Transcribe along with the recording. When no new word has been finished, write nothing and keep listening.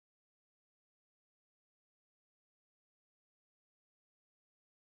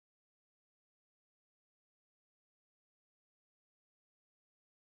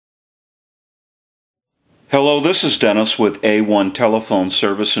Hello, this is Dennis with A1 Telephone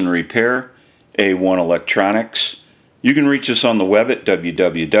Service and Repair, A1 Electronics. You can reach us on the web at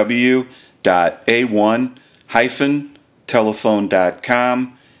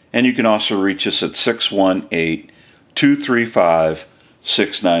www.a1-telephone.com, and you can also reach us at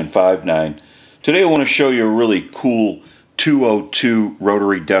 618-235-6959. Today I want to show you a really cool 202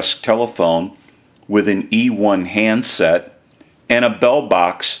 rotary desk telephone with an E1 handset and a bell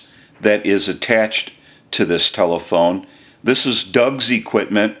box that is attached to this telephone. This is Doug's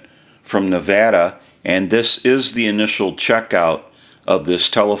equipment from Nevada, and this is the initial checkout of this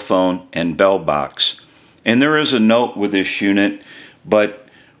telephone and bell box. And there is a note with this unit, but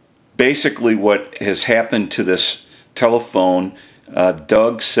basically what has happened to this telephone,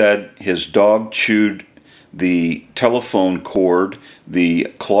 Doug said his dog chewed the telephone cord,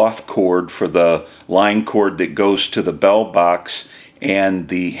 the cloth cord for the line cord that goes to the bell box, and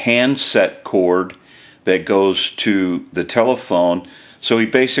the handset cord that goes to the telephone. So he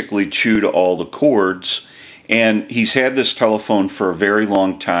basically chewed all the cords, and he's had this telephone for a very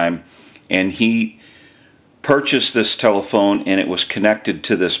long time, and he purchased this telephone and it was connected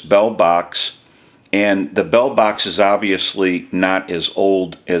to this bell box, and the bell box is obviously not as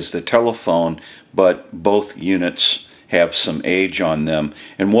old as the telephone, but both units have some age on them.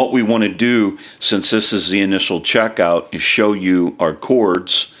 And what we want to do, since this is the initial checkout, is show you our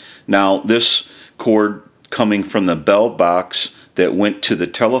cords. Now this cord coming from the bell box that went to the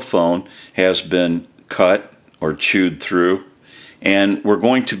telephone has been cut or chewed through, and we're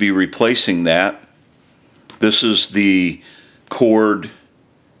going to be replacing that. This is the cord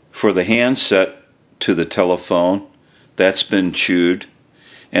for the handset to the telephone. That's been chewed,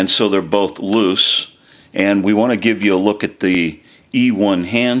 and so they're both loose, and we want to give you a look at the E1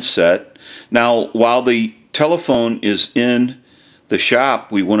 handset. Now, while the telephone is in the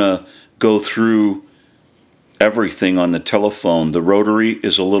shop, we want to go through everything on the telephone. The rotary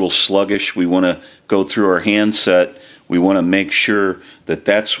is a little sluggish. We want to go through our handset. We want to make sure that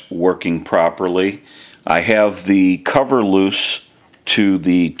that's working properly. I have the cover loose to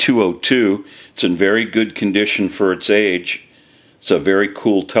the 202. It's in very good condition for its age. It's a very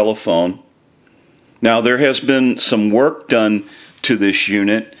cool telephone. Now, there has been some work done to this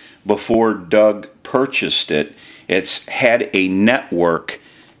unit before Doug purchased it. It's had a network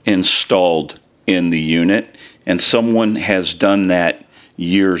installed in the unit, and someone has done that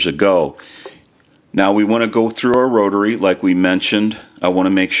years ago. Now we want to go through our rotary like we mentioned. I want to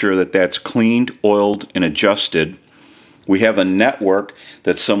make sure that that's cleaned, oiled, and adjusted. We have a network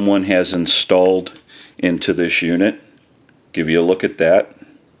that someone has installed into this unit. Give you a look at that.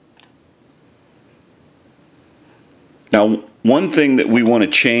 Now, one thing that we want to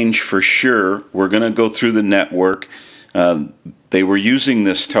change for sure, we're going to go through the network. They were using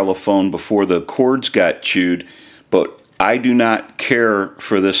this telephone before the cords got chewed, but I do not care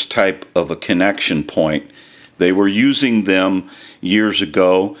for this type of a connection point. They were using them years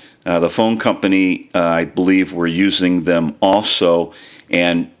ago. The phone company, I believe, were using them also,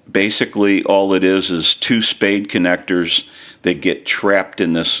 and basically all it is two spade connectors that get trapped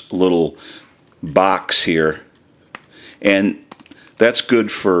in this little box here, and that's good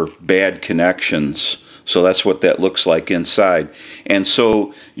for bad connections. So that's what that looks like inside. And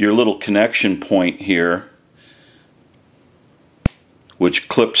so your little connection point here, which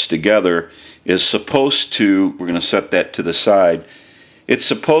clips together, is supposed to, we're going to set that to the side, it's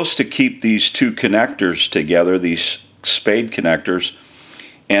supposed to keep these two connectors together, these spade connectors,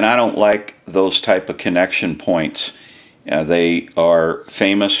 and I don't like those type of connection points. They are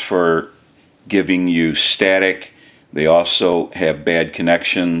famous for giving you static. They also have bad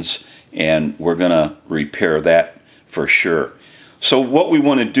connections, and we're going to repair that for sure. So what we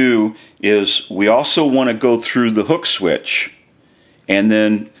want to do is we also want to go through the hook switch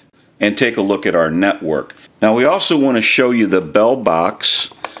and take a look at our network. Now we also want to show you the bell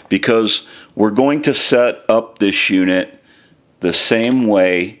box, because we're going to set up this unit the same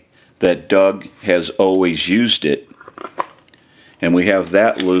way that Doug has always used it. And we have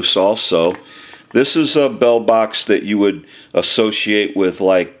that loose also. This is a bell box that you would associate with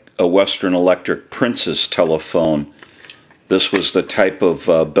like a Western Electric Princess telephone. This was the type of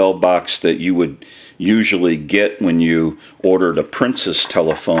bell box that you would usually get when you ordered a Princess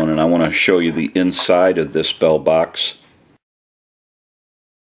telephone, and I want to show you the inside of this bell box.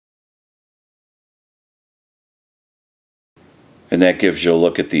 And that gives you a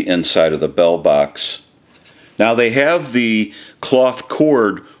look at the inside of the bell box. Now they have the cloth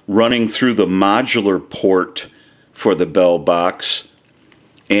cord running through the modular port for the bell box,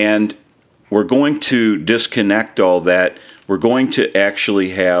 and we're going to disconnect all that. We're going to actually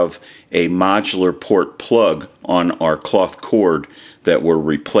have a modular port plug on our cloth cord that we're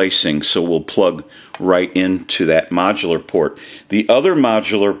replacing, so we'll plug right into that modular port. The other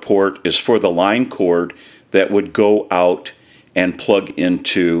modular port is for the line cord that would go out and plug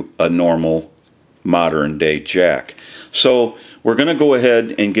into a normal modern day jack. So we're going to go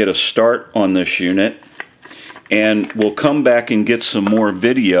ahead and get a start on this unit, and we'll come back and get some more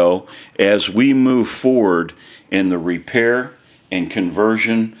video as we move forward in the repair and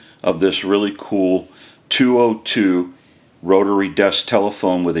conversion of this really cool 202 rotary desk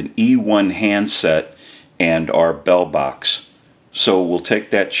telephone with an E1 handset and our bell box. So we'll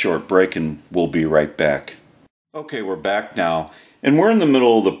take that short break and we'll be right back. Okay, we're back now, and we're in the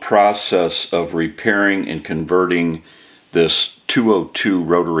middle of the process of repairing and converting this 202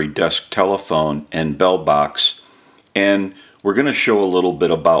 rotary desk telephone and bell box, and we're going to show a little bit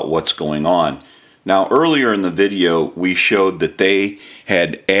about what's going on. Now, earlier in the video we showed that they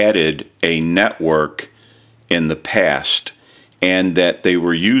had added a network in the past, and that they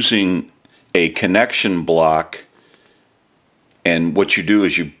were using a connection block, and what you do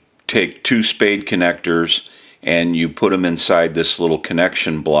is you take two spade connectors and you put them inside this little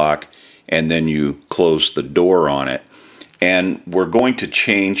connection block, and then you close the door on it. And we're going to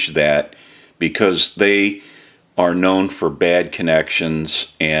change that because they are known for bad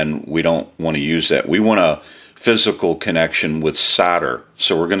connections, and we don't want to use that. We want a physical connection with solder,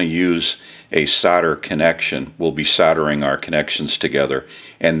 so we're going to use a solder connection. We'll be soldering our connections together,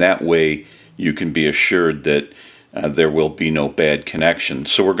 and that way you can be assured that there will be no bad connection.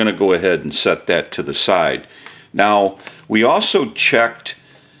 So we're going to go ahead and set that to the side. Now, we also checked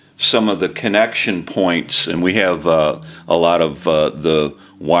some of the connection points, and we have a lot of the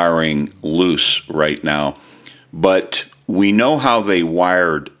wiring loose right now, but we know how they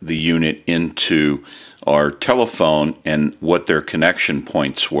wired the unit into our telephone and what their connection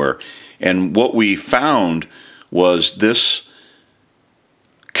points were. And what we found was this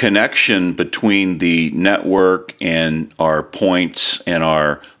connection between the network and our points and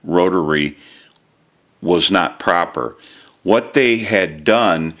our rotary was not proper. What they had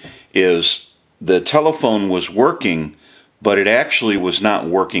done is the telephone was working, but it actually was not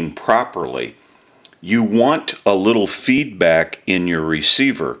working properly. You want a little feedback in your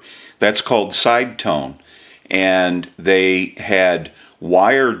receiver. That's called side tone. And they had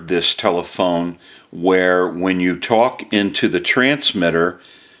wired this telephone where when you talk into the transmitter,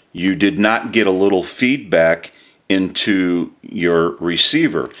 you did not get a little feedback into your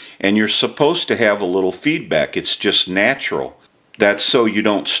receiver. And you're supposed to have a little feedback. It's just natural. That's so you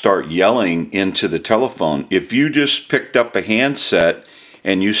don't start yelling into the telephone. If you just picked up a handset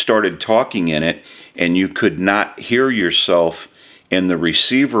and you started talking in it and you could not hear yourself in the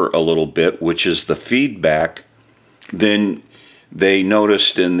receiver a little bit, which is the feedback, then they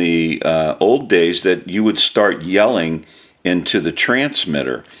noticed in the old days that you would start yelling into the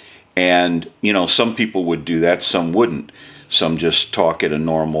transmitter. And, you know, some people would do that, some wouldn't. Some just talk at a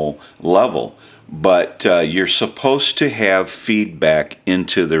normal level. But you're supposed to have feedback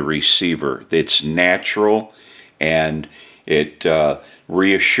into the receiver. It's natural, and it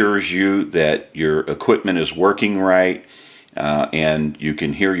reassures you that your equipment is working right, and you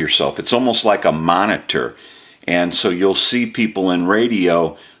can hear yourself. It's almost like a monitor. And so you'll see people in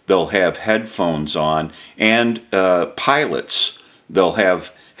radio, they'll have headphones on, and pilots, they'll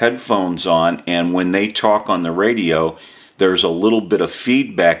have headphones on, and when they talk on the radio, there's a little bit of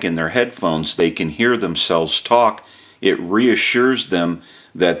feedback in their headphones. They can hear themselves talk. It reassures them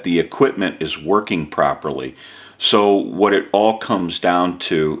that the equipment is working properly. So what it all comes down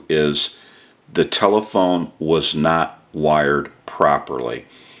to is the telephone was not wired properly.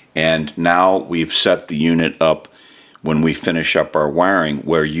 And now we've set the unit up when we finish up our wiring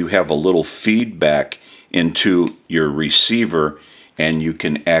where you have a little feedback into your receiver, and you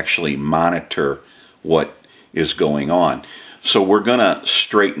can actually monitor what is going on. So we're going to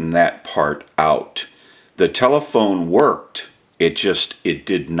straighten that part out. The telephone worked, it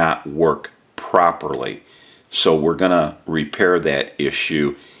did not work properly. So we're going to repair that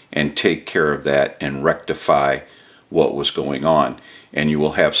issue and take care of that and rectify what was going on. And you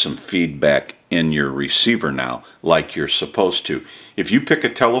will have some feedback in your receiver now, like you're supposed to. If you pick a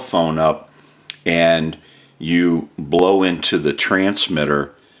telephone up and you blow into the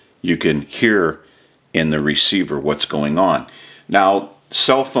transmitter, you can hear in the receiver what's going on. Now,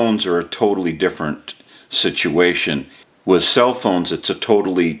 cell phones are a totally different situation. With cell phones, it's a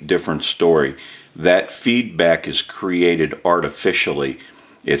totally different story. That feedback is created artificially.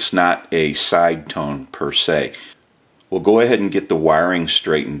 It's not a side tone per se. We'll go ahead and get the wiring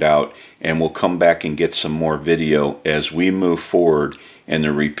straightened out, and we'll come back and get some more video as we move forward in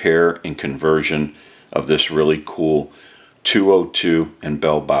the repair and conversion of this really cool 202 and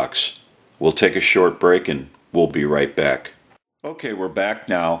bell box. We'll take a short break and we'll be right back. Okay, we're back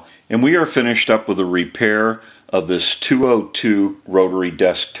now, and we are finished up with a repair of this 202 rotary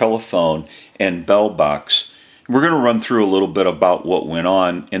desk telephone and bell box. We're going to run through a little bit about what went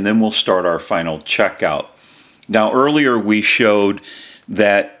on, and then we'll start our final checkout. Now, earlier we showed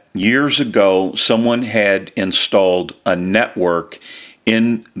that years ago someone had installed a network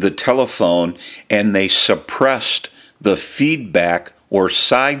in the telephone, and they suppressed the feedback or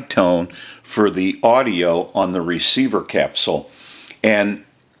side tone for the audio on the receiver capsule. And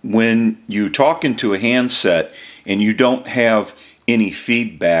when you talk into a handset and you don't have any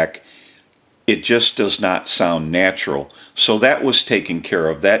feedback, it just does not sound natural. So that was taken care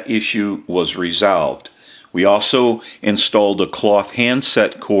of. That issue was resolved. We also installed a cloth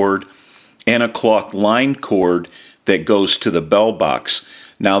handset cord and a cloth line cord that goes to the bell box.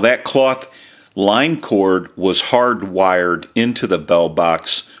 Now, that cloth line cord was hardwired into the bell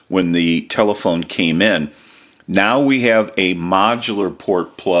box when the telephone came in. Now we have a modular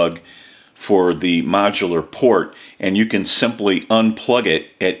port plug for the modular port, and you can simply unplug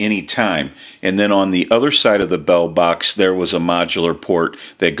it at any time. And then on the other side of the bell box, there was a modular port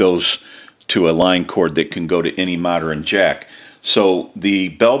that goes to a line cord that can go to any modern jack. So the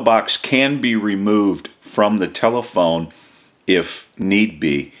bell box can be removed from the telephone if need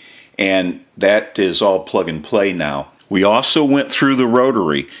be, and that is all plug and play now. We also went through the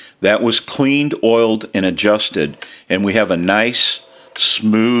rotary. That was cleaned, oiled, and adjusted, and we have a nice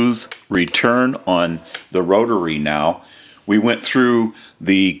smooth return on the rotary now. We went through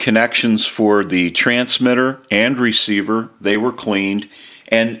the connections for the transmitter and receiver. They were cleaned,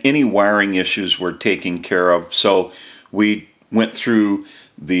 and any wiring issues were taken care of. So we went through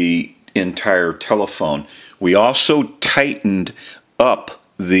the entire telephone. We also tightened up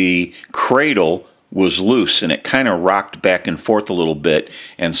the cradle. Was loose, and it kind of rocked back and forth a little bit,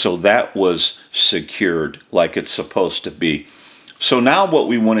 and so that was secured like it's supposed to be. So now what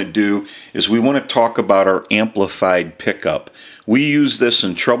we want to do is we want to talk about our amplified pickup. We use this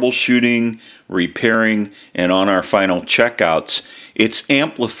in troubleshooting, repairing, and on our final checkouts. It's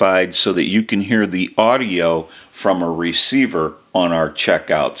amplified so that you can hear the audio from a receiver on our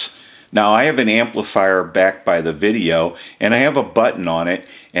checkouts. Now, I have an amplifier back by the video, and I have a button on it,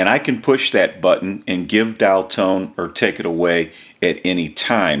 and I can push that button and give dial tone or take it away at any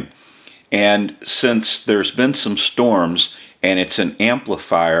time. And since there's been some storms and it's an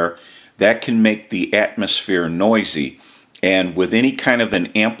amplifier, that can make the atmosphere noisy. And with any kind of an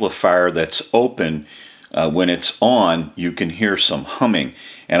amplifier that's open, when it's on, you can hear some humming.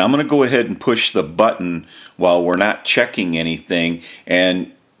 And I'm going to go ahead and push the button while we're not checking anything,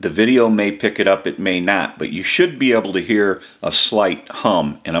 and the video may pick it up, it may not, but you should be able to hear a slight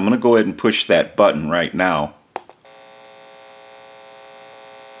hum. And I'm going to go ahead and push that button right now.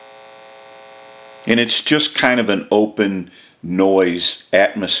 And it's just kind of an open noise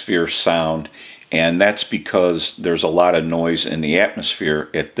atmosphere sound, and that's because there's a lot of noise in the atmosphere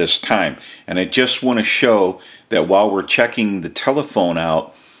at this time. And I just want to show that while we're checking the telephone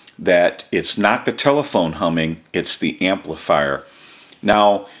out, that it's not the telephone humming, it's the amplifier.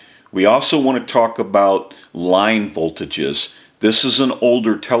 Now, we also want to talk about line voltages. This is an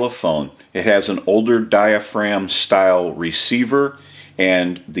older telephone. It has an older diaphragm style receiver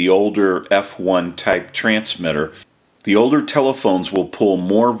and the older F1 type transmitter. The older telephones will pull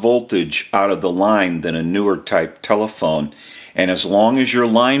more voltage out of the line than a newer type telephone. And as long as your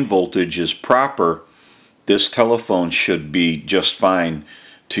line voltage is proper, this telephone should be just fine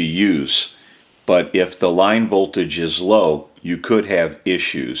to use. But if the line voltage is low, you could have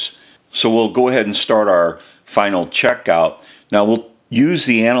issues. So we'll go ahead and start our final checkout. Now we'll use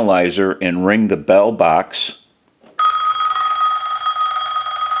the analyzer and ring the bell box.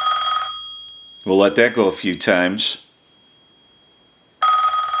 We'll let that go a few times.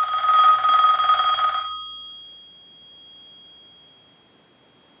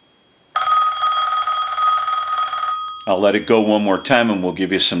 I'll let it go one more time and we'll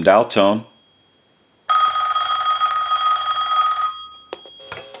give you some dial tone.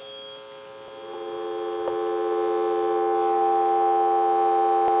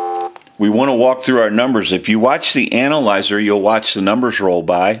 We want to walk through our numbers. If you watch the analyzer, you'll watch the numbers roll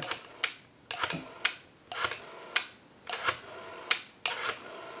by.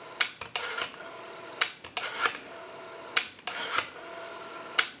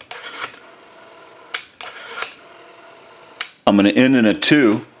 I'm going to end in a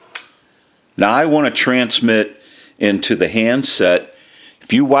 2. Now I want to transmit into the handset.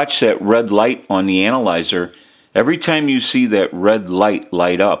 If you watch that red light on the analyzer, every time you see that red light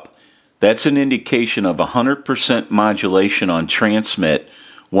light up, that's an indication of 100% modulation on transmit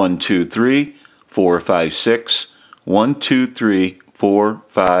 1, 2, 3, 4, 5, 6, 1, 2, 3, 4,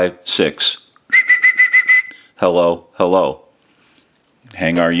 5, 6. Hello, hello.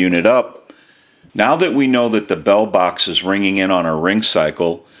 Hang our unit up. Now that we know that the bell box is ringing in on our ring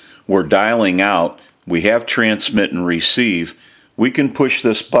cycle, we're dialing out, we have transmit and receive, we can push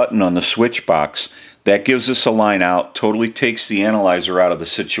this button on the switch box. That gives us a line out, totally takes the analyzer out of the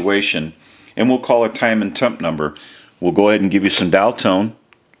situation, and we'll call a time and temp number. We'll go ahead and give you some dial tone,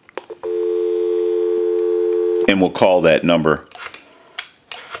 and we'll call that number.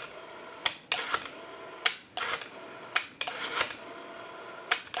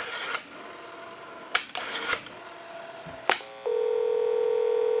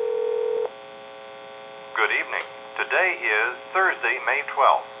 Good evening. Today is Thursday, May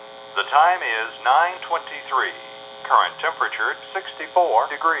 12th. The time is 9:23. Current temperature 64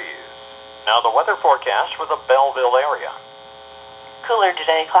 degrees. Now the weather forecast for the Belleville area. Cooler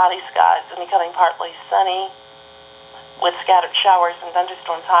today, cloudy skies and becoming partly sunny with scattered showers and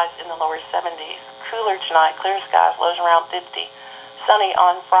thunderstorms, highs in the lower 70s. Cooler tonight, clear skies, lows around 50. Sunny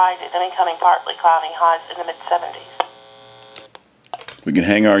on Friday, then becoming partly cloudy, highs in the mid-70s. We can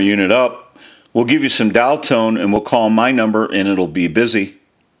hang our unit up. We'll give you some dial tone and we'll call my number and it'll be busy.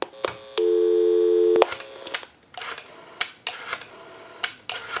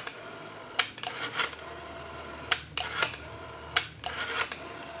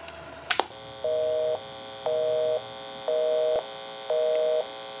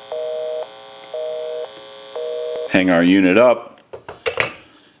 Hang our unit up.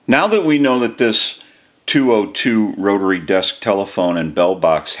 Now that we know that this 202 rotary desk telephone and bell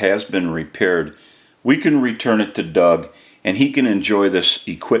box has been repaired, we can return it to Doug and he can enjoy this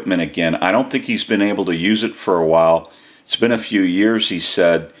equipment again. I don't think he's been able to use it for a while. It's been a few years, he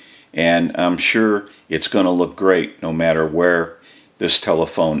said, and I'm sure it's going to look great no matter where this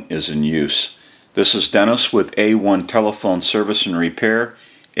telephone is in use. This is Dennis with A1 Telephone Service and Repair,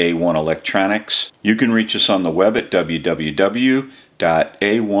 A1 Electronics. You can reach us on the web at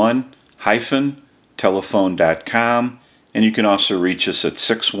www.a1-telephone.com, and you can also reach us at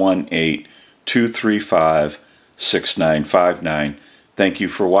 618-235-6959. Thank you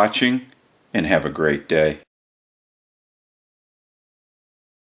for watching and have a great day.